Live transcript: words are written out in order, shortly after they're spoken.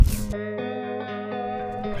नमस्कार.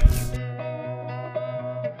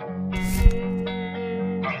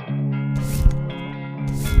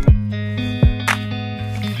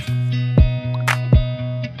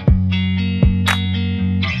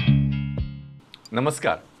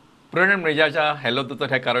 Prudent मेजाच्या hello दोतोर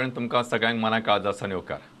ह्या कार्यावळीन तुमकां सगळ्यांक मनाक काळजासान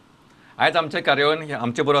येवकार. आयज आमचे कार्यावळीन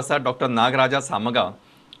आमचे बरोबर आसा डॉक्टर नागराजा सामगा,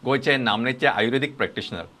 गोंयचे नामनेचे आयुर्वेदीक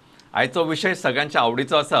प्रॅक्टिशनर. आयचो विशय सगळ्यांच्या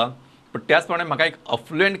आवडीचो आसा, पण त्याच प्रमाणे म्हाका एक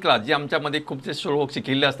अफ्लुएंट क्लास जी आमच्या मदीं खुबशे लोक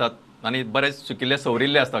शिकिल्ले असतात आनी बरेच शिकिल्ले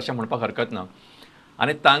सवरिल्ले असतात अशें म्हणपाक हरकत ना.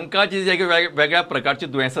 आनी तांकां जी वेगळ्या प्रकारची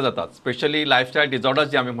दुयेंसां जातात, स्पेशली लायफस्टायल डिजॉर्डर्स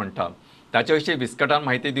जे आमी म्हणटात, ताचे विशीं विस्कटान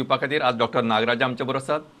म्हायती दिवपा खातीर आज डॉक्टर नागराजा आमचे बरोबर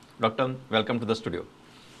आसात. Doctor, welcome to the studio.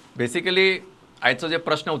 Basically आयचो जे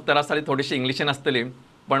प्रश्न उत्तर आसताली थोडीशी इंग्लिशीन आसतली,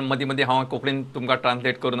 पण मदीं मदीं हांव कोंकणीन तुमकां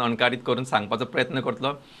ट्रान्सलेट करून अणकारीत करून सांगपाचो प्रयत्न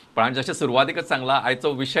करतलो. पण हांवें जशें सुरवातीकच सांगलां,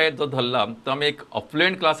 आयचो विशय जो धरला तो आमी एक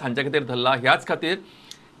अफ्लुएंट क्लास हांचे खातीर धरला ह्याच खातीर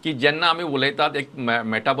की जेन्ना आमी उलयतात एक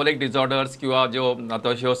मेटाबॉलीक डिजॉर्डर्स किंवा ज्यो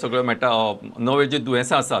आतां ह्यो सगळ्यो नव्यो ज्यो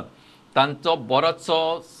दुयेंसां आसात तांचो बरोचसो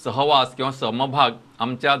सहवास किंवा समभाग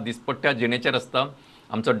आमच्या दिसपट्ट्या जिणेचेर आसता.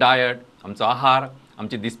 आमचो डायट, आमचो आहार,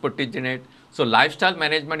 आमची दिसपट्टी जिणेट. So lifestyle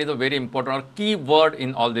management is a very important or key word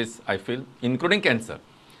in all this, I feel, including cancer.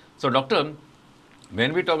 So doctor,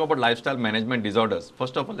 when we talk about lifestyle management disorders,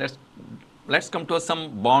 first of all, let's come to some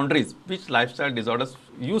boundaries. Which lifestyle disorders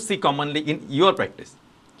you see commonly in your practice?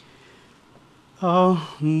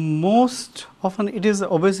 Most often it is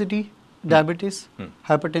obesity, diabetes,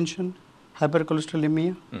 hypertension,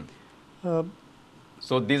 hypercholesterolemia.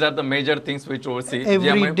 So these are the major things which we see.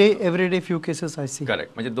 Every day few cases I see.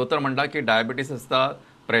 Correct. म्हणजे दोतोर म्हणटा की diabetes आसता,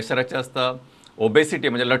 प्रेशराचे आसता, obesity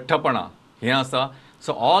म्हणजे लठ्ठपणा हें आसा.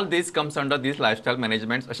 So all these comes under these lifestyle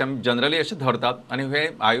management अशें आमी जनरली अशें धरतात आनी हे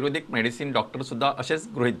आयुर्वेदीक मेडिसीन डॉक्टर सुद्दां अशेंच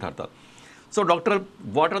गृहीत धरतात. So doctor,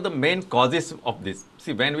 what are the main causes of this?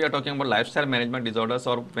 See, when we are talking about lifestyle management disorders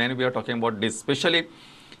or when we are talking about this, especially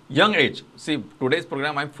young age. See, today's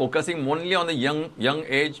program I'm focusing only on the young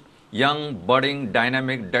age, young, budding,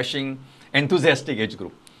 dynamic, dashing, enthusiastic age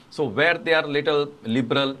group. So where they are little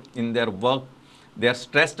liberal in their work, they are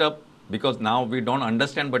stressed up because now we don't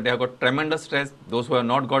understand, but they have got tremendous stress. Those who have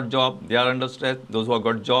not got job, they are under stress. Those who have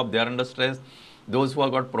got job, they are under stress. Those who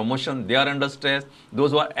have got promotion, they are under stress.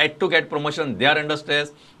 Those who are yet to get promotion, they are under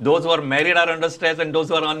stress. Those who are married are under stress, and those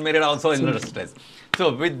who are unmarried are also under stress.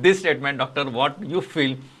 So with this statement, doctor, what you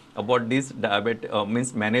feel about this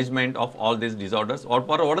means management of all these disorders, or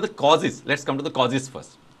what are the causes? Let's come to the causes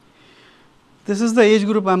first. This is the age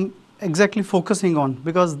group I'm exactly focusing on,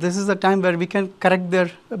 because this is the time where we can correct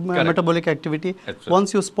their metabolic activity. Absolutely.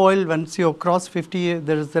 Once you spoil, once you cross 50,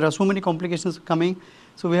 there are so many complications coming,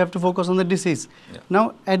 so we have to focus on the disease. Yeah.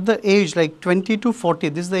 Now at the age like 20 to 40,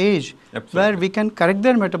 this is the age where we can correct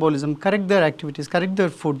their metabolism, correct their activities, correct their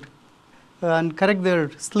food, and correct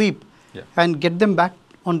their sleep, and get them back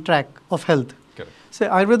on track of health. Correct. So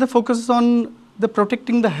Ayurveda focuses on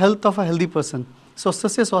protecting the health of a healthy person.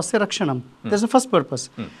 Swasthasya swasthya rakshanam. That's the first purpose.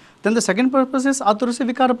 Then the second purpose is aturasya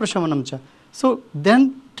vikara prashamanam cha. So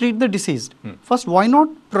then treat the diseased. First, why not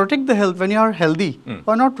protect the health when you are healthy?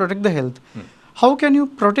 Why not protect the health? How can you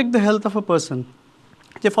protect the health of a person?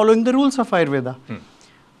 They're following the rules of Ayurveda.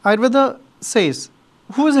 Ayurveda says,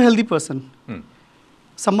 who is a healthy person?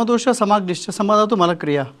 Samadosha samagdishya samadhatu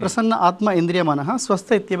malakriya prasanna atma indriya manaha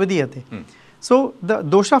swastha ityabadiyate. So the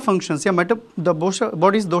dosha functions, the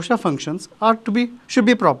body's dosha functions should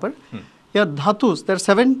be proper. Dhatus, there are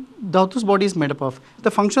 7 dhatus body is made up of.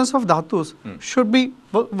 The functions of dhatus should be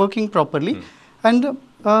working properly. And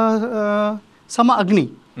sama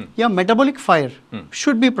agni, metabolic fire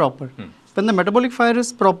should be proper. When the metabolic fire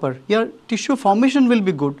is proper, your tissue formation will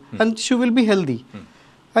be good and tissue will be healthy.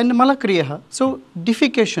 And malakriyaha, so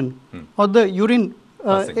defecation or the urine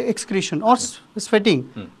excretion or sweating,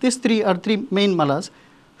 these are three main malas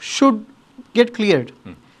should get cleared.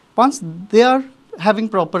 Once they are having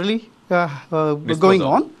properly going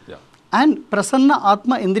on, and prasanna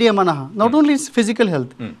atma indriya manaha, not only physical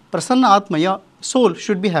health, prasanna atma, your soul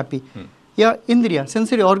should be happy, your indriya,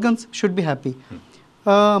 sensory organs should be happy,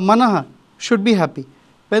 manaha should be happy.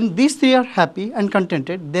 When these three are happy and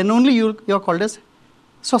contented, then only you are called as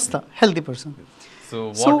swastha, healthy person.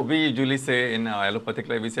 So what we usually say in allopathic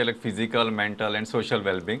life, we say like physical, mental and social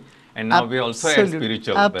well-being, and now we also add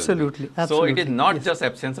spiritual well-being. So it is not just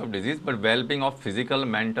absence of disease, but well-being of physical,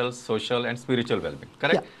 mental, social and spiritual well-being,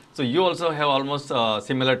 correct? So you also have almost a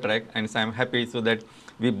similar track, and so I am happy so that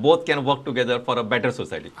we both can work together for a better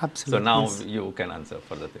society. Absolutely. So now you can answer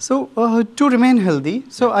for the thing. So to remain healthy,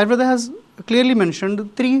 so Ayurveda has clearly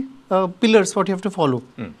mentioned 3 pillars what you have to follow,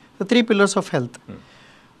 the 3 pillars of health.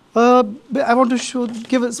 I want to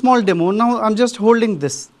give a small demo. Now I'm just holding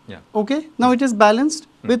this. Yeah. Okay. Now it is balanced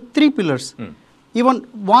with 3 pillars. Even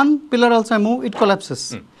one pillar also I move, it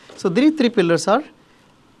collapses. So three pillars are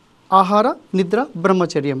Ahara, Nidra,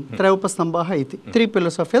 Brahmacharyam. Trayopastambhaha iti. 3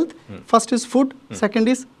 pillars of health. First is food, second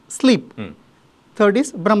is sleep, third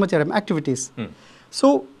is Brahmacharyam, activities.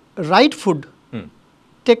 So right food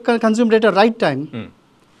consumed at a right time,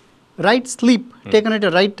 right sleep taken at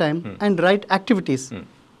a right time, and right activities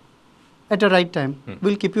at a right time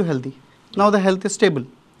will keep you healthy. Now the health is stable.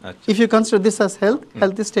 Achha. If you consider this as health,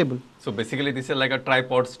 health is stable. So basically this is like a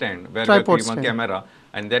tripod stand where Tripod you keep a stand. camera,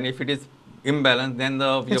 and then if it is imbalanced, then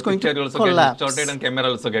your going to picture will also collapse. get distorted and camera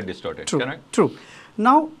also get distorted. True. Correct? True.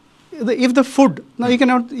 Now, if the food, now you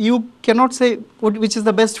cannot say which is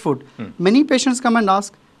the best food. Many patients come and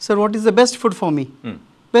ask, sir, what is the best food for me?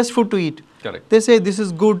 Best food to eat. Correct. They say this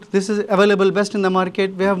is good, this is available, best in the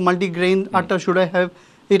market. We have multi-grain atta. Should I have?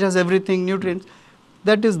 It has everything, nutrients.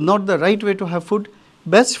 That is not the right way to have food.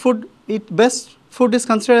 Best food is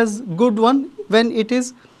considered as good one when it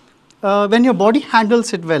is when your body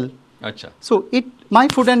handles it well. Achha. So my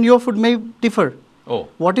food and your food may differ. Oh.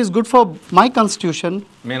 What is good for my constitution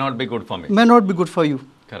May not be good for me. may not be good for you.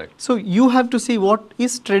 Correct. So you have to see what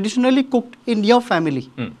is traditionally cooked in your family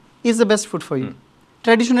is the best food for you.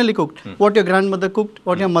 Traditionally cooked. What your grandmother cooked,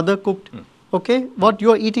 what your mother cooked, okay, what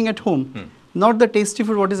you are eating at home. Not the tasty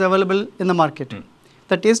food what is available in the market.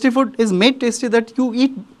 The tasty food is made tasty that you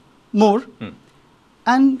eat more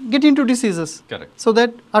and get into diseases. Correct. So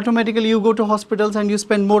that automatically you go to hospitals and you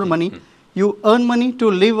spend more money. You earn money to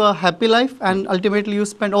live a happy life, and ultimately you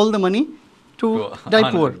spend all the money to die earn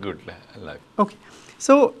a poor. good life. Okay.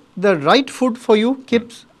 So the right food for you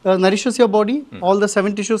keeps nourishes your body. All the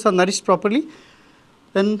 7 tissues are nourished properly.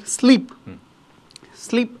 Then sleep.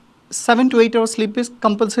 Sleep, 7 to 8 hours sleep is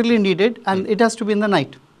compulsorily needed, and it has to be in the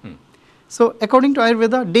night. So according to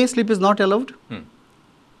Ayurveda, day sleep is not allowed.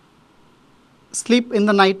 Sleep in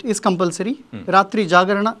the night is compulsory. Ratri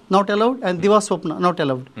Jagarana not allowed, and Diva Swapna not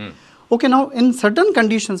allowed. Okay, now in certain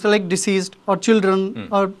conditions like deceased or children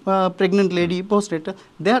or pregnant lady, postnatal,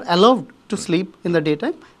 they are allowed to sleep in the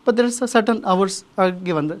daytime, but there is a certain hours are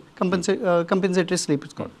given. The compensatory sleep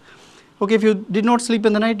is called. Okay, if you did not sleep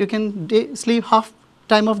in the night, you can sleep half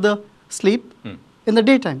time of the sleep in the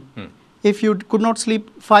daytime. If you could not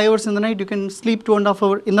sleep 5 hours in the night, you can sleep 2.5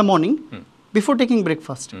 hours in the morning before taking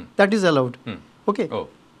breakfast. That is allowed. Okay,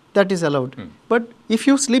 that is allowed. But if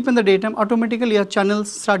you sleep in the daytime, automatically your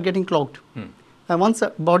channels start getting clogged. And once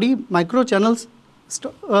a body micro channels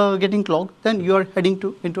getting clogged, then you are heading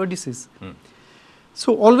into a disease.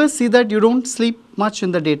 So always see that you don't sleep much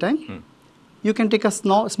in the daytime. You can take a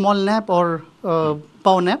small nap or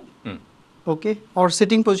power nap, okay, or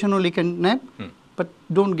sitting position only can nap, but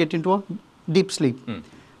don't get into a deep sleep.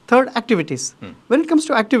 Third, activities. When it comes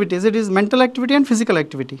to activities, it is mental activity and physical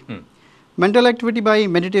activity. Mental activity by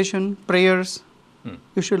meditation, prayers.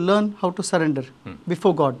 You should learn how to surrender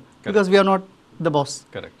before God. Correct. Because we are not the boss.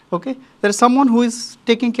 Correct. Okay, there is someone who is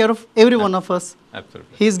taking care of every one of us.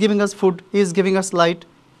 Absolutely. He is giving us food, he is giving us light,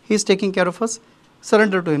 he is taking care of us.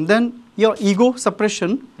 Surrender to him. Then your ego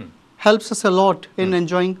suppression helps us a lot in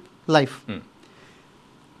enjoying life.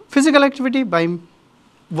 Physical activity by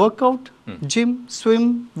workout, gym,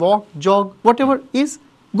 swim, walk, jog, whatever is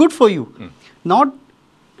good for you.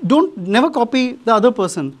 Never copy the other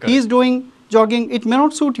person. Correct. He is doing jogging, it may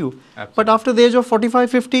not suit you. Absolutely. But after the age of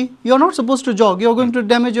 45, 50, you are not supposed to jog. You are going to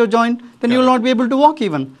damage your joint, then Correct. you will not be able to walk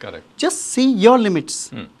even. Correct. Just see your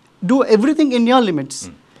limits. Do everything in your limits.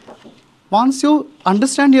 Once you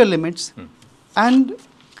understand your limits and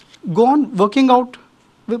go on working out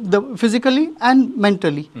physically and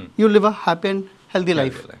mentally, you live a happy and healthy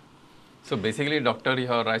life. So basically, doctor, you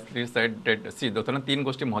have rightly said that, see, डॉक्टरांनी 3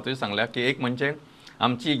 गोष्टी महत्त्वाच्या सांगल्या की एक म्हणजे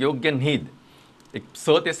आमची योग्य न्हीद, एक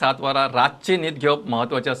 6 ते 7 वरां रातची न्हीद घेवप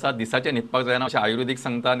महत्वाचें आसा. दिसाचें न्हिदपाक जायना अशें आयुर्वेदीक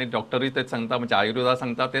सांगता आनी डॉक्टरूय तेच सांगता. म्हणजे आयुर्वेदा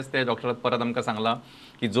सांगता तेच ते डॉक्टर परत आमकां सांगलां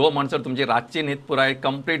की जो म्हणसर तुमची रातची न्हीद पुराय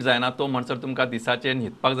कंप्लीट जायना तो म्हणसर तुमकां दिसाचें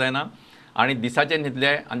न्हिदपाक जायना. आणि दिसाचें न्हिदले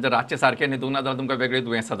आनी जर रातचे सारकें न्हिदूंक ना जाल्यार तुमकां वेगळी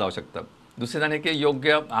दुयेंसां जावंक शकता. दुसरें जालें की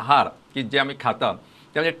योग्य आहार की जे आमी खाता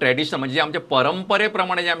ते म्हणजे ट्रेडिशनल, म्हणजे आमचे परंपरे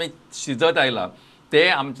प्रमाणे जे आमी शिजत आयला ते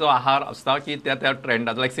आमचो आहार आसता की त्या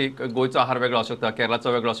ट्रेंडात, लायक सी गोंयचो आहार वेगळो आसूं शकता,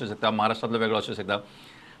 केरळाचो वेगळो आसूं शकता, महाराष्ट्रातलो वेगळो आसूं शकता.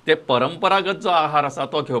 ते परंपरागत जो आहार आसा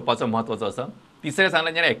तो घेवपाचो म्हत्वाचो आसा. तिसरें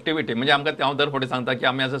सांगलें जेणे एक्टिविटी, म्हणजे आमकां हांव दर फावटी सांगता की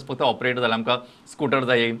आमी आजून फक्त ऑपरेटर जाल्यार आमकां स्कूटर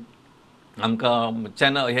जाय, आमकां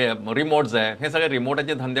चॅनल हे रिमोट जाय, हे सगळे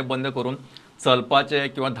रिमोटाचे धंदे बंद करून चलपाचे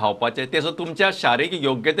किंवा धांवपाचे, तेजो तुमच्या शारिरीक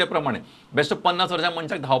योग्यते प्रमाणे. बेस्ट 50 वर्सां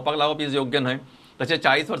मनशाक धांवपाक लावप इज योग्य न्हय. तशें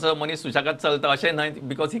 40 वर्साचो मनीस सुशेगाद चलता अशें न्हय,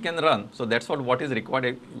 because he can run. So that's what is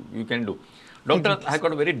required you can do. Doctor, I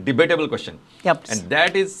got a very debatable question. Yep. And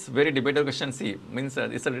that is very debatable question. See, means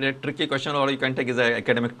it's a really tricky question, or you can take as an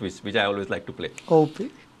academic twist, which I always like to play. Okay.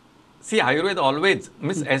 See, Ayurveda always,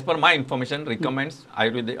 means as per my information, recommends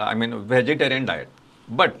Ayurveda, I mean vegetarian diet.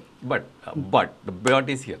 But the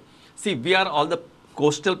but is here. See, we are all the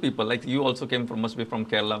coastal people, like you also came from, must be from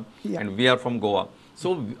Kerala, and we are from Goa.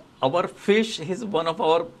 So our fish is one of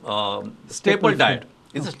our staple diet.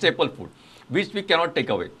 It's a staple food, which we cannot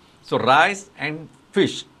take away. So rice and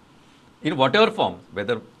fish, in whatever form,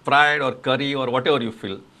 whether fried or curry or whatever you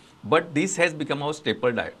feel, but this has become our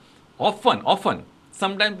staple diet. Often,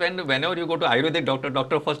 sometimes whenever you go to Ayurvedic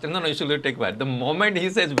doctor first, no, you should take veg. The moment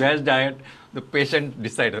he says veg diet, the patient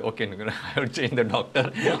decides, okay, I will change the doctor,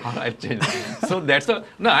 or I'll change. So that's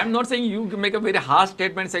no, I'm not saying you make a very harsh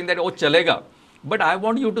statement saying that, oh, chalega. But I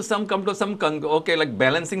want you to come to some, okay, like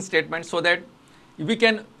balancing statement, so that we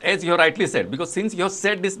can, as you rightly said, because since you have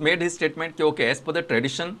said this, made his statement, okay, as per the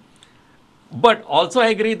tradition, but also I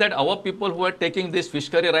agree that our people who are taking this fish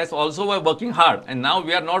curry rice also were working hard, and now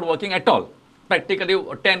we are not working at all. Practically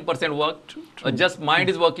 10% work, just mind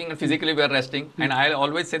is working and physically we are resting. And I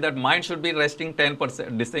always say that mind should be resting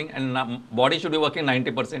 10%, this thing, and body should be working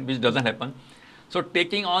 90%, which doesn't happen. So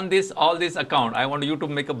taking on this, all this account, I want you to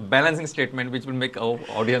make a balancing statement which will make our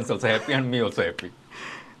audience also happy and me also happy.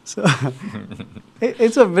 So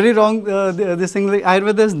it's a very wrong this thing. Like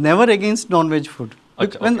Ayurveda is never against non-veg food.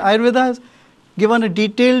 Okay, when Ayurveda has given a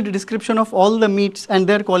detailed description of all the meats and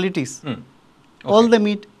their qualities, all the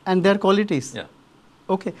meat and their qualities. Yeah.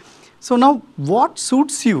 Okay. So now, what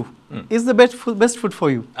suits you is the best food for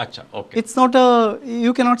you. Acha, okay. It's not a,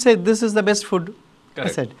 you cannot say this is the best food. Correct.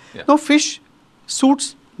 I said. Yeah. Now, fish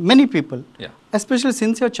suits many people. Yeah. Especially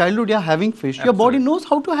since your childhood you are having fish, Absolutely. your body knows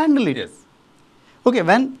how to handle it. Yes. Okay,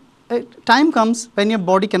 when time comes when your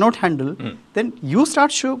body cannot handle, then you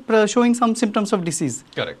start showing some symptoms of disease.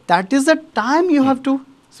 Correct. That is the time you have to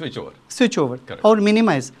Switch over. Correct. Or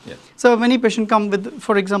minimize. Yes. So many patients come with,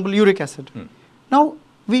 for example, uric acid. Now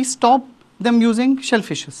we stop them using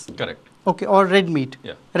shellfishes. Correct. Okay, or red meat,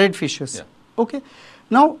 Yeah. red fishes. Yeah. Okay.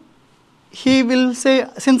 Now he will say,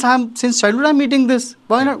 since childhood I'm eating this,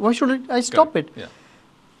 why should I stop Correct. it? Yeah.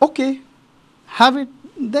 Okay, have it.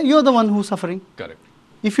 Then you're the one who's suffering. Correct.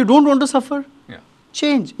 If you don't want to suffer,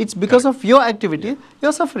 change. It's because of your activity,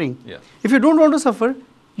 you're suffering. Yeah. If you don't want to suffer,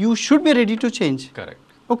 you should be ready to change. Correct.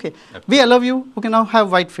 Okay. We allow you, okay, now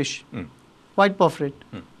have white fish, white porphyrit,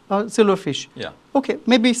 silver fish. Yeah. Okay,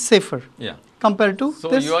 maybe safer. Yeah. Compared to so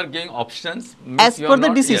this. you are giving options As per the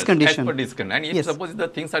disease condition. As per disease condition. And if suppose the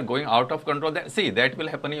things are going out of control, that will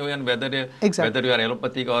happen even whether you are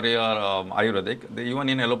allopathic or you are Ayurvedic. Even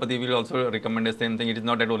in allopathy, we will also recommend the same thing. It is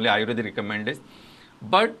not that only Ayurvedic recommends.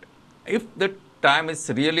 But if the time is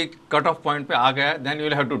really cut off point pe aa gaya, then you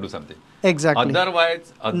will have to do something. Exactly.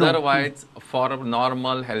 Otherwise, for a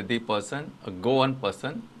normal healthy person, a Goan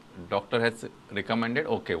person, doctor has recommended,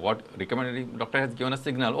 okay, doctor has given a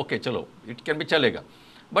signal, okay, chalo, it can be chalega.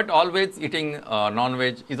 But always eating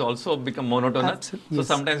non-veg is also become monotonous. Absolutely, so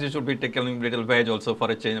sometimes you should be taking little veg also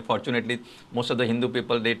for a change. Fortunately, most of the Hindu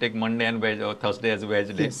people, they take Monday and veg or Thursday as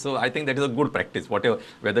veg day. So I think that is a good practice.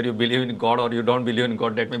 Whether you believe in God or you don't believe in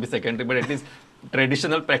God, that may be secondary, but at least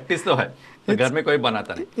traditional practice to hai. Ghar mein koi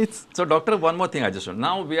banata nahi. So doctor, one more thing I just want.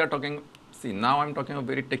 Now we are talking, now I'm talking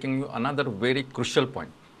about taking you another very crucial point.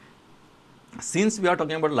 Since we are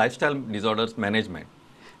talking about lifestyle disorders management,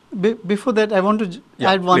 before that, I want to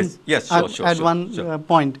add one. Sure.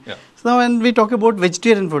 Point. Yeah. So now, when we talk about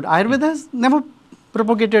vegetarian food, Ayurveda has never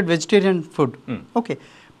propagated vegetarian food. Okay,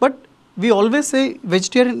 but we always say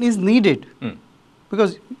vegetarian is needed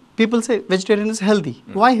because people say vegetarian is healthy.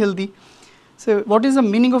 Why healthy? So, what is the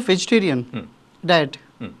meaning of vegetarian diet?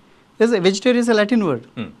 Vegetarian is a Latin word.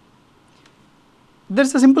 There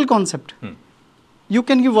is a simple concept. You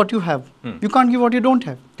can give what you have. You can't give what you don't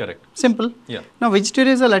have. Correct. Simple. Yeah. Now,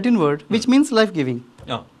 vegetarian is a Latin word which means life-giving.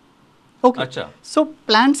 Oh. Okay. Achha. So,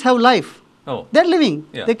 plants have life. Oh. They're living.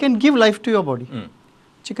 Yeah. They can give life to your body.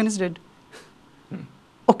 Chicken is dead.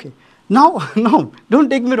 Okay. Now, don't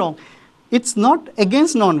take me wrong. It's not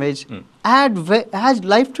against non-veg. Add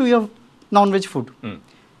life to your non-veg food.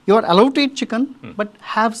 You are allowed to eat chicken, but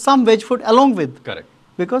have some veg food along with. Correct.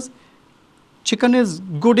 Because chicken is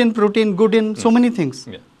good in protein, good in so many things.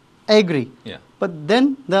 Yeah. I agree. Yeah. But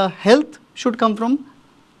then the health should come from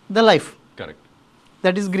the life. Correct.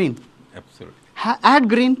 That is green. Absolutely. Add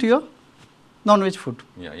green to your non-veg food.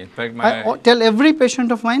 Yeah. In fact, I tell every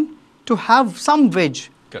patient of mine to have some veg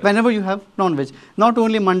whenever you have non-veg. Not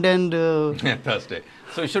only Monday and Thursday.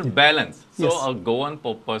 So you should balance. So Yes. a Goan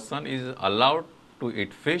person is allowed to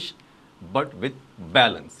eat fish, but with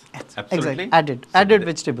balance. Absolutely. Exactly. Added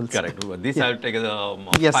vegetables. Correct. This Yeah. I'll take as a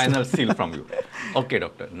Yes. final seal from you. Okay,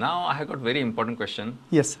 doctor. Now I have got very important question.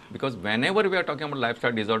 Yes. Because whenever we are talking about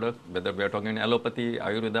lifestyle disorder, whether we are talking allopathy,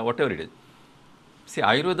 Ayurveda, whatever it is, see,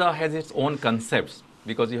 Ayurveda has its own concepts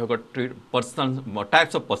because you have got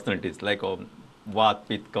types of personalities like Vat,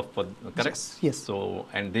 Pitta, Kapha, correct? Yes. Yes. So,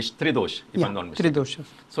 and these three dosh, if Yeah. I'm not 3 mistaken. doshas.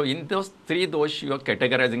 So, in those three dosh, you are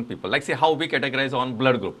categorizing people. Like, say, how we categorize on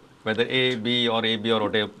blood group, whether A, B, or AB, or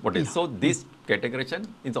whatever. What is. So, this categorization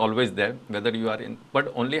is always there, whether you are in, but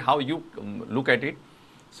only how you look at it.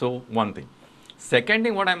 So, one thing. Second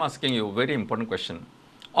thing, what I'm asking you, very important question.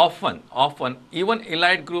 Often, even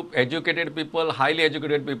elite group, educated people, highly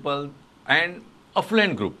educated people, and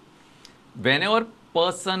affluent group, whenever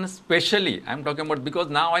person, especially, I'm talking about, because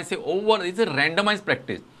now I say it's a randomized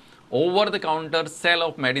practice. Over the counter sale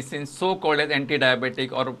of medicine, so called as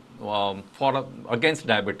anti-diabetic or against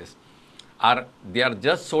diabetes, they are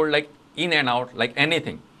just sold like in and out, like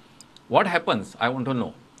anything. What happens? I want to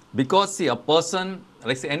know. Because see, a person,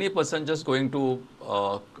 like say any person just going to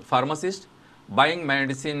pharmacist, buying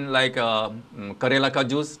medicine like Karela ka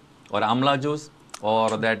juice or Amla juice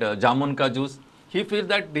or that Jamun ka juice, he feels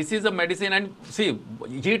that this is a medicine and see,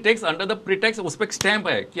 he takes under the pretext, उस पे stamp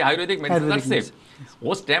है कि Ayurvedic medicines are safe.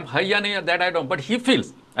 वो stamp है या नहीं, that I don't, but he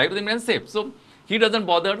feels Ayurvedic medicine is safe. So he doesn't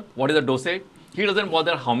bother what is the dosage, he doesn't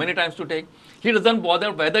bother how many times to take, he doesn't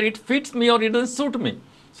bother whether it fits me or it doesn't suit me.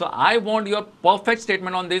 So I want your perfect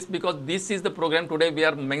statement on this because this is the program today we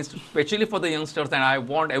are making especially for the youngsters and I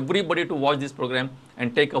want everybody to watch this program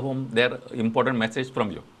and take home their important message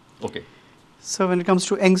from you. Okay. So when it comes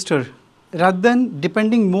to youngster, rather than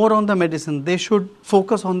depending more on the medicine, they should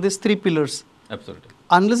focus on these 3 pillars. Absolutely.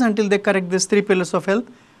 Unless until they correct these 3 pillars of health,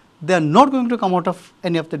 they are not going to come out of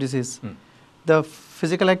any of the disease. The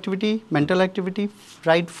physical activity, mental activity,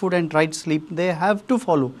 right food and right sleep, they have to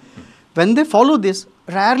follow. When they follow this,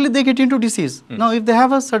 rarely they get into disease. Now, if they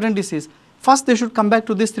have a certain disease, first they should come back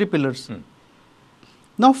to these 3 pillars.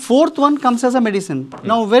 Now, 4th one comes as a medicine.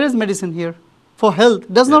 Now, where is medicine here? For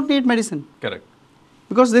health, does not need medicine. Correct.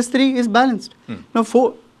 Because this 3 is balanced. Now,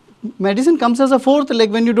 medicine comes as a 4th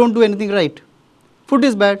leg when you don't do anything right. Food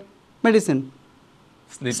is bad, medicine.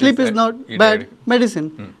 Sleep is not bad,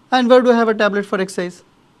 medicine. And where do I have a tablet for exercise?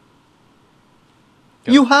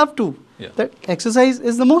 You have to. That exercise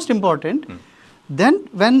is the most important. Then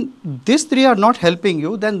when these 3 are not helping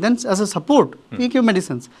you, then as a support, take your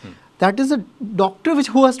medicines. That is a doctor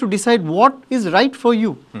who has to decide what is right for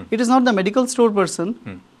you. It is not the medical store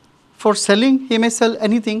person. For selling, he may sell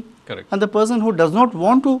anything. Correct. And the person who does not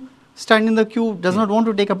want to stand in the queue, does not want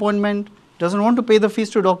to take appointment, doesn't want to pay the fees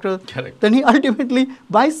to doctor, Correct. then he ultimately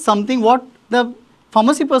buys something what the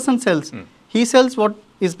pharmacy person sells. He sells what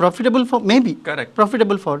is profitable for, maybe Correct.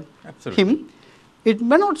 profitable for Absolutely. him. It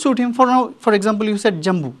may not suit him. For example, you said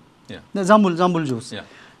jambu, the jambul juice.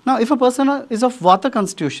 Now, if a person is of Vata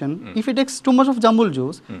constitution, if he takes too much of jambul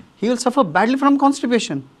juice, he will suffer badly from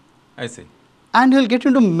constipation. I see. And he will get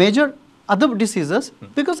into major other diseases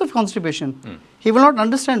because of constipation. He will not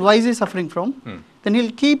understand why is he suffering from. Then he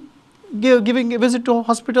will keep giving a visit to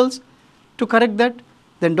hospitals to correct that.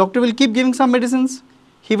 Then doctor will keep giving some medicines.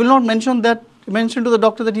 He will not mention to the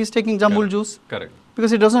doctor that he is taking jambul juice. Correct.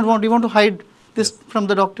 Because he doesn't want, he want to hide this from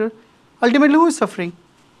the doctor. Ultimately, who is suffering?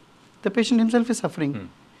 The patient himself is suffering.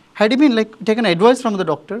 Had he been taken advice from the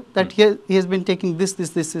doctor that he has been taking this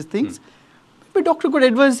things, maybe doctor could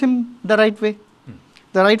advise him the right way,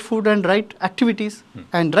 the right food and right activities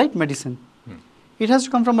and right medicine. It has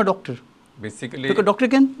to come from a doctor. Basically, because doctor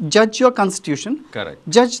can judge your constitution, correct,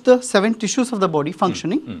 judge the 7 tissues of the body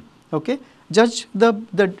functioning, okay, judge the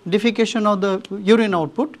defecation or the urine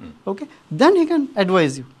output, okay, then he can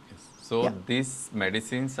advise you. So these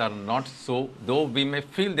medicines are not so, though we may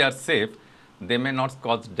feel they are safe, they may not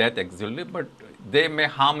cause death actually, but they may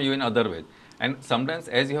harm you in other ways. And sometimes,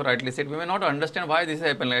 as you have rightly said, we may not understand why this is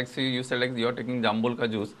happening. Like see, you said you are taking jambul ka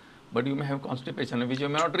juice, but you may have constipation, which you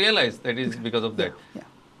may not realize that is because of that.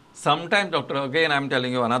 Sometimes, doctor, again I am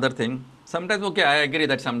telling you another thing. Sometimes, okay, I agree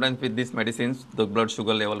that sometimes with these medicines, the blood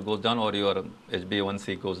sugar level goes down or your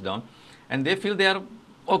HbA1c goes down. And they feel they are,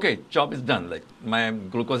 okay, job is done. Like my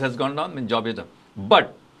glucose has gone down, my job is done.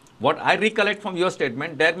 But what I recollect from your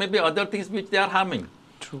statement, there may be other things which they are harming.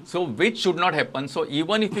 True. So which should not happen. So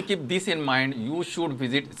even if you keep this in mind, you should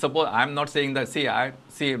visit. Suppose I am not saying that,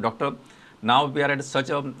 see, doctor, now we are at such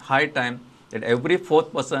a high time that every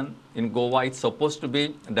 4th person in Goa is supposed to be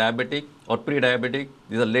diabetic or pre-diabetic.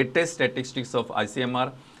 These are latest statistics of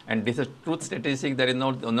ICMR. And this is truth statistic. There is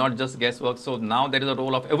not just guesswork. So now there is a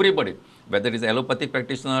role of everybody, whether it is allopathic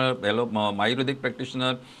practitioner, Ayurvedic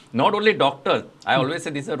practitioner, not only doctors. I always say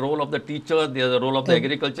this is a role of the teacher, there is a role of the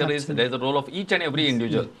agriculturist, there is a role of each and every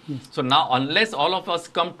individual. So now unless all of us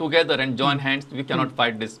come together and join hands, we cannot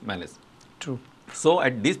fight this menace. True. So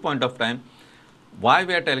at this point of time, why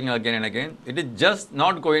we are telling again and again, it is just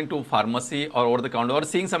not going to pharmacy or over the counter or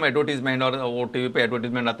seeing some advertisement or TV पे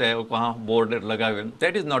advertisement आता है वहाँ board लगा हुआ है.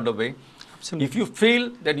 That is not the way. Absolutely. If you feel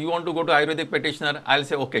that you want to go to Ayurvedic practitioner, I'll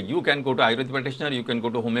say, okay, you can go to Ayurvedic practitioner, you can go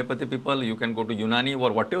to homeopathy people, you can go to Unani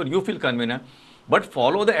or whatever you feel convenient, but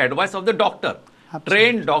follow the advice of the doctor. Absolutely.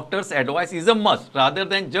 Trained doctor's advice is a must rather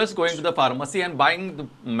than just going to the pharmacy and buying the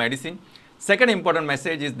medicine. Second important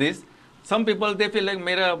message is this. Some people, they feel like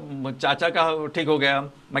mera chacha ka theek ho gaya,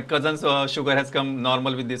 my cousin's sugar has come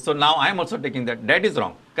normal with this, so now I am also taking that. That is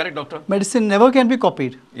wrong. Correct, doctor? Medicine never can be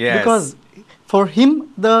copied. Yes. Because for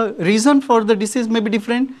him, the reason for the disease may be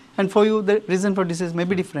different, and for you, the reason for disease may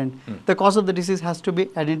be different. The cause of the disease has to be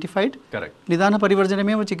identified. Correct. Nidana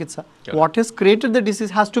parivarjanameva chikitsa. Correct. What has created the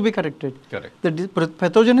disease has to be corrected. Correct. The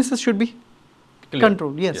pathogenesis should be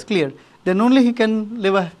controlled. Yes, clear. Then only he can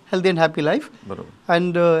live a healthy and happy life.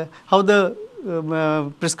 And how the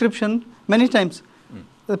prescription, many times,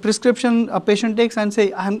 the prescription a patient takes and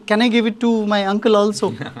say, can I give it to my uncle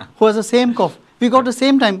also, who has the same cough? We got the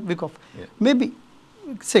same time we cough. Maybe,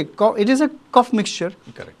 say, it is a cough mixture.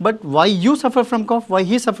 Correct. But why you suffer from cough, why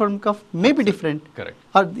he suffer from cough may be different. Correct.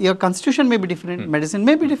 Or your constitution may be different, medicine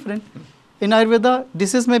may be different. In Ayurveda,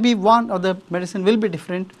 disease may be one or the medicine will be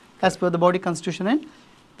different as per the body constitution and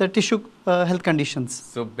the tissue health conditions.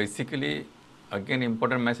 So basically, again,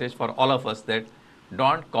 important message for all of us that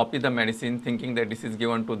don't copy the medicine thinking that this is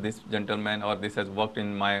given to this gentleman or this has worked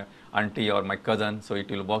in my auntie or my cousin, so it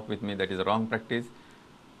will work with me. That is a wrong practice.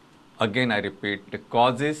 Again, I repeat, the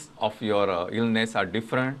causes of your illness are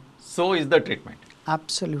different. So is the treatment.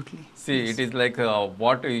 Absolutely. See, it is like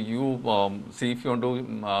what you see if you want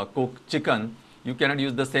to cook chicken, you cannot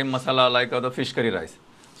use the same masala like the fish curry rice.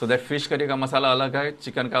 So that fish curry ka masala alag hai,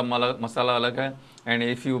 chicken ka masala alag hai, and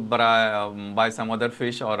if you buy some other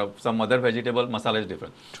fish or some other vegetable, masala is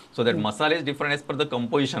different. So that masala is different as per the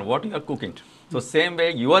composition, what you are cooking. So same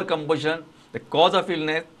way, your composition, the cause of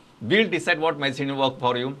illness will decide what medicine will work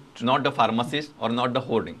for you, not the pharmacist or not the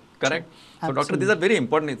hoarding. Correct? So doctor, these are very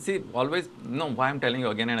important. See, always, why I'm telling you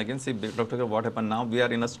again and again, see, doctor, what happened now, we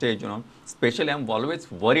are in a stage, especially I'm always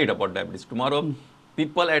worried about diabetes. Tomorrow,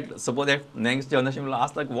 people suppose that next generation will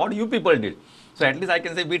ask like, what you people did? So at least I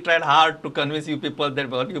can say we tried hard to convince you people that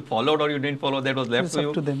what you followed or you didn't follow, that was left to you.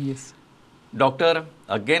 It's up to them, yes. Doctor,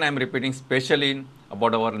 again I'm repeating, especially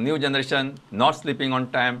about our new generation, not sleeping on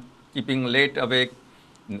time, keeping late awake.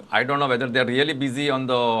 I don't know whether they're really busy on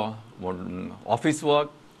the office work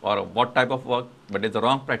or what type of work, but it's a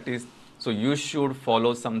wrong practice. So you should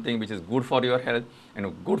follow something which is good for your health,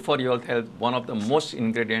 and good for your health, one of the most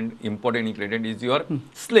important ingredient is your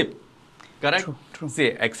sleep. Correct? True, true.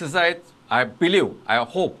 See, exercise, I believe, I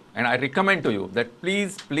hope, and I recommend to you that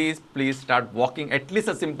please start walking, at least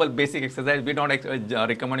a simple basic exercise. We don't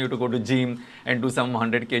recommend you to go to gym and do some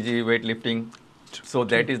 100 kg weightlifting. So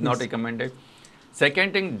that is not recommended.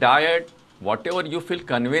 Second thing, diet, whatever you feel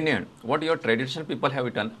convenient, what your traditional people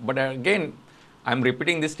have done. But again, I'm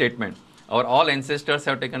repeating this statement. Our all ancestors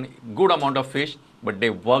have taken good amount of fish, but they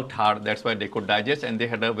worked hard. That's why they could digest and they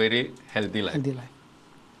had a very healthy life.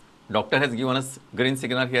 Doctor has given us green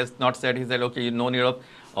signal. He has not said, he said, okay, no need of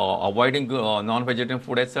avoiding non-vegetarian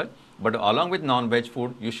food as such. But along with non-veg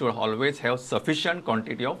food, you should always have sufficient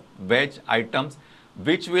quantity of veg items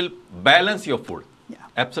which will balance your food. Yeah.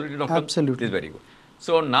 Absolutely, doctor. Absolutely. This is very good.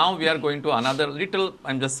 So now we are going to another little,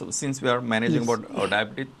 since we are managing about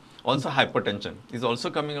diabetes, also hypertension is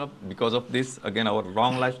also coming up because of this, again, our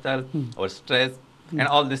wrong lifestyle, our stress, and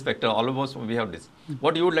all this factor, all of us, we have this.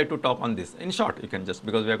 What you would like to talk on this? In short, you can just,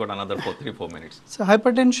 because we have got another 3-4 minutes. So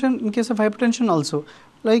hypertension, in case of hypertension also,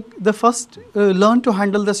 like the first, learn to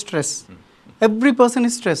handle the stress. Every person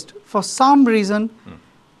is stressed. For some reason,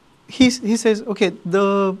 he says, okay,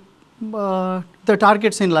 the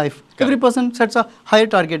targets in life. Correct. Every person sets a higher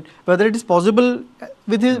target, whether it is possible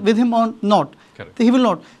with him or not. Correct. He will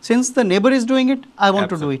not. Since the neighbor is doing it, I want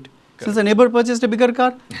to do it. Correct. Since the neighbor purchased a bigger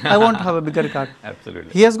car, I want to have a bigger car.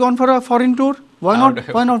 Absolutely. He has gone for a foreign tour. Why not?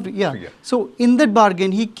 Why not? Yeah. So in that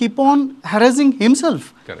bargain, he keep on harassing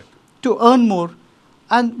himself. Correct. To earn more.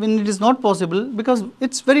 And when it is not possible, because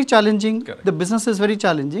it's very challenging, Correct. the business is very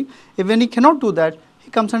challenging. When he cannot do that, he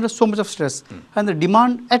comes under so much of stress. And the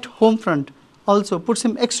demand at home front also puts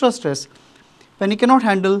him extra stress. When he cannot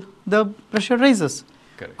handle, the pressure rises.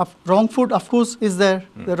 Wrong food, of course, is there.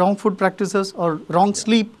 The wrong food practices or wrong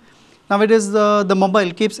sleep. Nowadays, the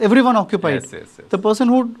mobile keeps everyone occupied. Yes. The person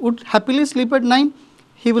who would happily sleep at 9,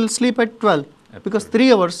 he will sleep at 12 because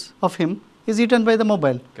 3 hours of him is eaten by the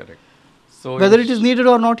mobile. Correct. So whether it is needed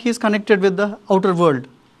or not, he is connected with the outer world.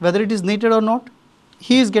 Whether it is needed or not,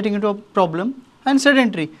 he is getting into a problem. And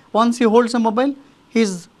sedentary. Once he holds a mobile, he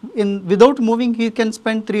is without moving, he can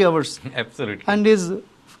spend 3 hours. Absolutely. And is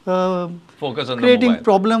focus on creating the mobile.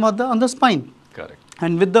 problem on the spine. Correct.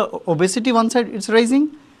 And with the obesity one side, it's rising,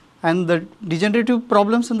 and the degenerative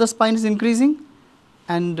problems in the spine is increasing,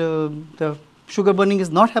 and the sugar burning is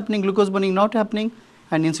not happening, glucose burning not happening,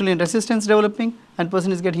 and insulin resistance developing, and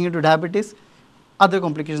person is getting into diabetes, other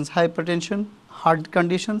complications, hypertension, heart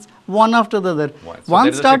conditions, one after the other. So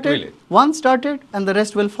one started, and the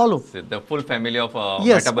rest will follow. So the full family of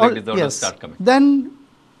metabolic disorders start coming.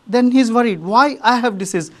 Then he's worried. Why I have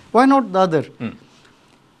disease? Why not the other?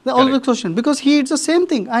 The always question, because he eats the same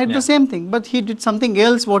thing. I had the same thing, but he did something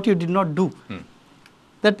else what you did not do.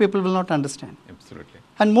 That people will not understand. Absolutely.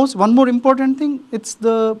 And one more important thing, it's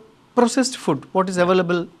the processed food, what is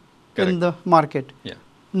available in the market.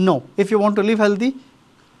 No, if you want to live healthy,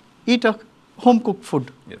 eat a home cooked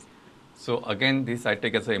food. Yes. So again, this I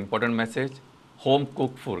take as an important message. Home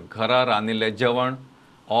cooked food, घरा रांधिले जेवण,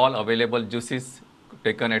 all available juices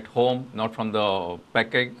taken at home, not from the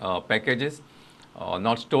packages,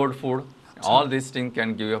 not stored food. All these things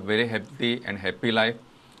can give you a very healthy and happy life.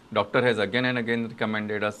 Doctor has again and again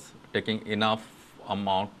recommended us taking enough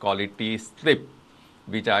amount quality sleep,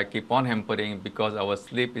 which I keep on hampering because our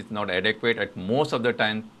sleep is not adequate at most of the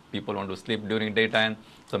time. People want to sleep during daytime.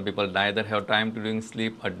 Some people neither have time to during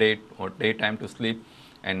sleep, a day or daytime to sleep,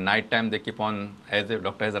 and night time they keep on, as the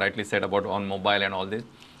doctor has rightly said, about on mobile and all this.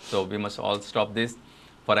 So we must all stop this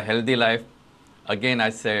for a healthy life. Again, I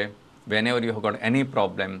say, whenever you have got any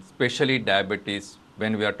problem, especially diabetes,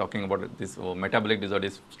 when we are talking about this metabolic disorder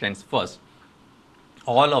stands first.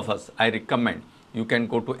 All of us, I recommend, you can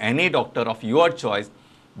go to any doctor of your choice,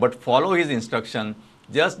 but follow his instruction.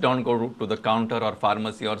 Just don't go to the counter or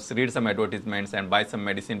pharmacy or read some advertisements and buy some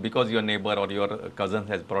medicine because your neighbor or your cousin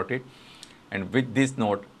has brought it. And with this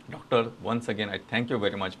note, doctor, once again, I thank you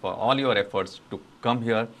very much for all your efforts to come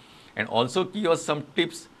here and also give us some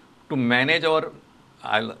tips to manage our,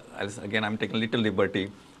 again, I'm taking a little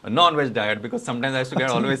liberty, a non-veg diet, because sometimes I used to get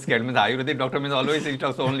always scared. Means Ayurvedic doctor means always he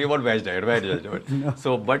talks only about veg diet. No.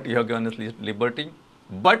 So, but you have given us liberty,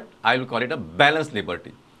 but I will call it a balanced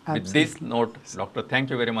liberty. Absolutely. With this note, doctor, thank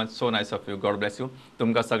you very much. So nice of you. God bless you.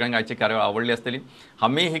 तुमका सगळ्यांक आयची कार्यावळ आवडली आसतली.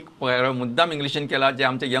 आम्ही ही कार्यावळ मुद्दाम इंग्लिशीन केला जे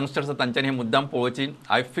आमचे यंगस्टर्स तांच्यांनी ही मुद्दाम पळोवची.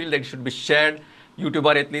 I feel that should be shared.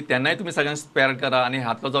 युट्यूबार येतली तेन्नाय तुम्ही सगळ्यांक स्पेअर करा आणि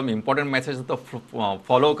हातलो जो इम्पॉर्टंट मेसेज तो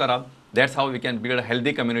फॉलो करा. That's how we can build a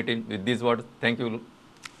healthy community with these word. Thank you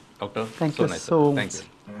doctor. Thank you nice. so Thank much. you.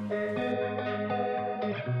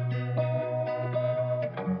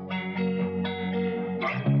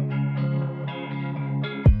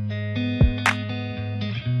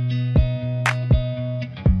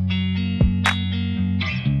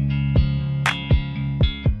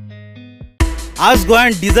 आज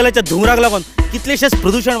गोंयांत डिझेलाच्या धुंवराक लागून कितलेशेच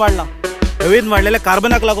प्रदूषण वाडलां. हवेन वाडलेल्या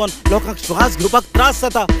कार्बनाक लागून लोकांक श्वास घेवपाक त्रास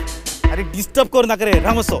जाता. अरे डिस्टर्ब करू नाका रे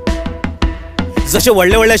रामसो. जशे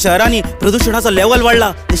व्हडल्या व्हडल्या शहरांनी प्रदूषणाचो लेवल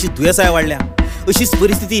वाडला तशी दुयेंसांय वाडल्या. अशीच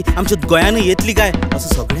परिस्थिती आमच्या गोंयांतूय येतली काय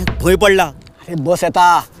असो सगळ्यांक भंय पडला. अरे बस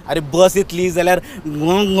येता. अरे बस येतली जाल्यार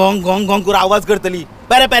गोंग गोंग गोंग गोंग करून आवाज करतली.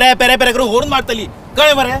 पेरे पेरे पेरे पेरे करून हॉर्न मारतली.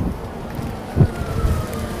 कळ्ळें मरे.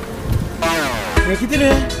 हे कितें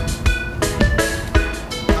रे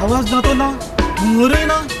आवाज जातो ना हुंगरय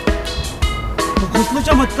ना. कसलो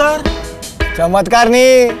चमत्कार. चमत्कार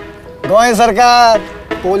न्ही, गोंय सरकार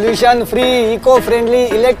pollution free eco friendly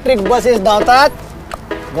electric buses धांवतात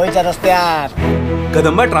गोंयच्या रस्त्यार.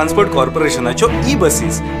 Kadamba transport कॉर्पोरेशनाच्यो E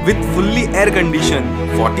buses with fully air condition,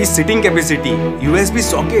 40 sitting capacity, USB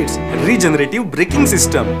sockets, regenerative braking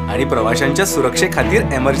system आणि प्रवाशांच्या सुरक्षे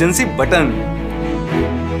खातीर एमर्जन्सी बटन.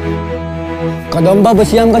 कदंबा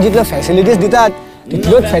बसी आमकां जितल्यो फॅसिलिटीज दितात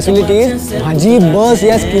तितल्योच फॅसिलिटीज माझी बस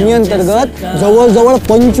ह्या स्किमी अंतर्गत जवळ जवळ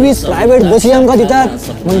 25 प्रायव्हेट बसी आमकां दितात.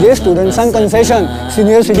 म्हणजे स्टुडंट्सांक कन्सेशन,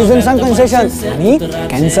 सिनियर सिटीजन्सांक कन्सेशन आणि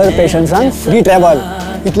कॅन्सर पेशंट्सांक फ्री ट्रॅव्हल.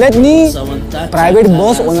 इतलेच न्ही, प्रायव्हेट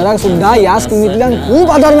बस ओनराक सुद्धा ह्या स्किमींतल्यान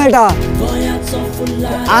खूब आदार मेळटा.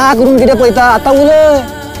 आ करून कितें पळयता, आतां उलय.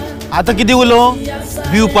 आता किती उलो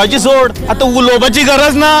भिवपाची सोड, आता उलोवपाची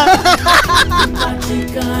गरज ना.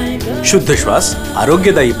 शुद्ध श्वास,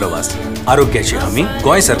 आरोग्यदायी प्रवास, आरोग्याची हमी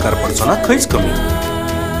गोंय सरकार पडचो ना खंयच कमी.